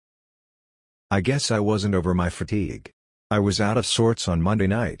I guess I wasn't over my fatigue. I was out of sorts on Monday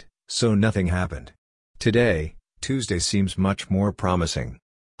night, so nothing happened. Today, Tuesday seems much more promising.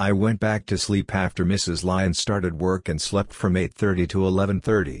 I went back to sleep after Mrs. Lyon started work and slept from 8:30 to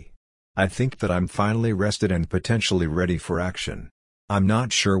 11:30. I think that I'm finally rested and potentially ready for action. I'm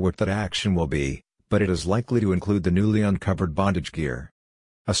not sure what that action will be, but it is likely to include the newly uncovered bondage gear.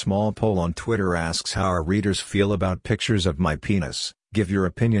 A small poll on Twitter asks how our readers feel about pictures of my penis. Give your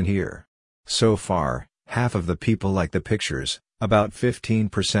opinion here. So far, half of the people like the pictures, about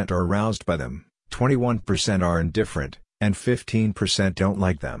 15% are aroused by them, 21% are indifferent, and 15% don't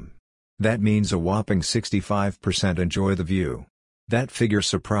like them. That means a whopping 65% enjoy the view. That figure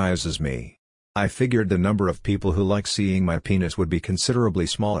surprises me. I figured the number of people who like seeing my penis would be considerably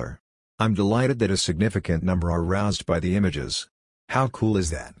smaller. I'm delighted that a significant number are aroused by the images. How cool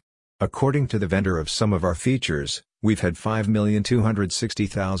is that? According to the vendor of some of our features, we've had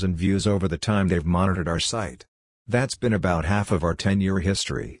 5,260,000 views over the time they've monitored our site. That's been about half of our 10-year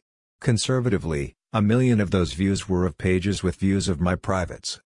history. Conservatively, 1 million of those views were of pages with views of my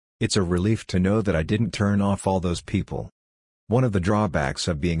privates. It's a relief to know that I didn't turn off all those people. One of the drawbacks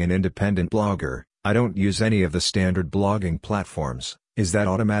of being an independent blogger, I don't use any of the standard blogging platforms, is that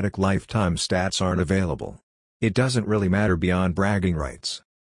automatic lifetime stats aren't available. It doesn't really matter beyond bragging rights.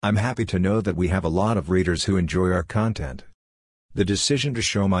 I'm happy to know that we have a lot of readers who enjoy our content. The decision to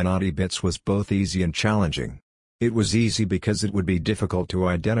show my naughty bits was both easy and challenging. It was easy because it would be difficult to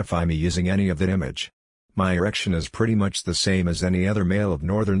identify me using any of that image. My erection is pretty much the same as any other male of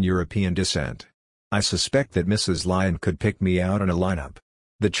Northern European descent. I suspect that Mrs. Lyon could pick me out in a lineup.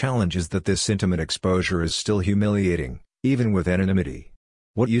 The challenge is that this intimate exposure is still humiliating, even with anonymity.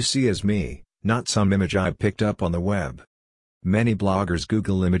 What you see is me, not some image I picked up on the web. Many bloggers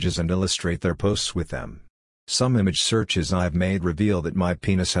Google images and illustrate their posts with them. Some image searches I've made reveal that my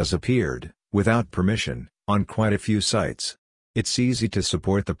penis has appeared, without permission, on quite a few sites. It's easy to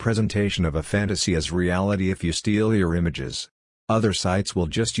support the presentation of a fantasy as reality if you steal your images. Other sites will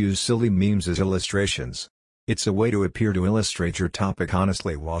just use silly memes as illustrations. It's a way to appear to illustrate your topic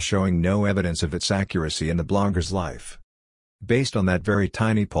honestly while showing no evidence of its accuracy in the blogger's life. Based on that very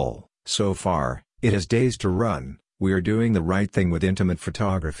tiny poll, so far, it has days to run. We are doing the right thing with intimate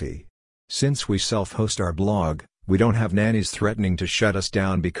photography. Since we self-host our blog, we don't have nannies threatening to shut us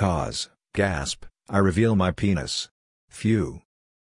down because, gasp, I reveal my penis. Phew.